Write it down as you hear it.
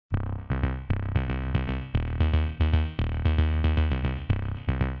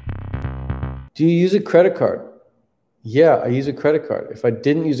Do you use a credit card? Yeah, I use a credit card. If I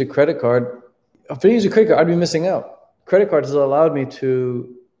didn't use a credit card, if I didn't use a credit card, I'd be missing out. Credit card has allowed me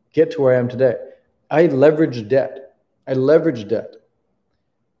to get to where I am today. I leverage debt. I leverage debt.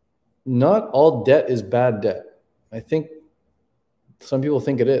 Not all debt is bad debt. I think some people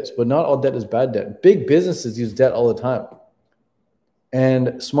think it is, but not all debt is bad debt. Big businesses use debt all the time.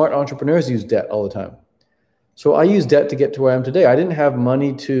 And smart entrepreneurs use debt all the time. So I use debt to get to where I am today. I didn't have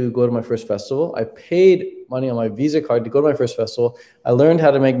money to go to my first festival. I paid money on my Visa card to go to my first festival. I learned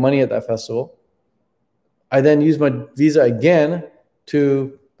how to make money at that festival. I then used my Visa again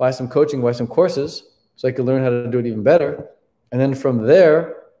to buy some coaching, buy some courses, so I could learn how to do it even better. And then from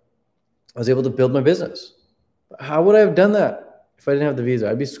there, I was able to build my business. How would I have done that if I didn't have the Visa?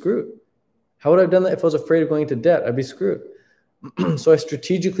 I'd be screwed. How would I have done that if I was afraid of going into debt? I'd be screwed. So I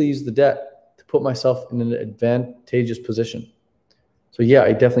strategically used the debt to put myself in an advantageous position. So yeah,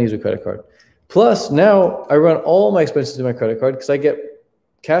 I definitely use a credit card. Plus now I run all my expenses through my credit card because I get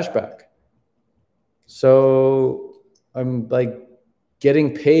cash back. So I'm like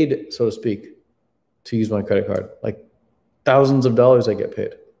getting paid, so to speak, to use my credit card. Like thousands of dollars I get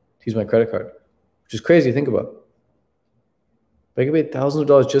paid to use my credit card, which is crazy to think about. But I get paid thousands of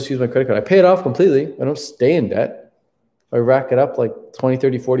dollars just to use my credit card. I pay it off completely. I don't stay in debt. If I rack it up like $20,000,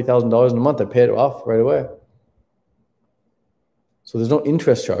 $30,000, $40,000 in a month, I pay it off right away. So there's no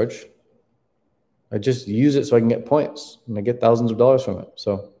interest charge. I just use it so I can get points, and I get thousands of dollars from it.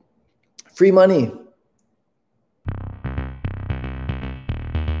 So free money.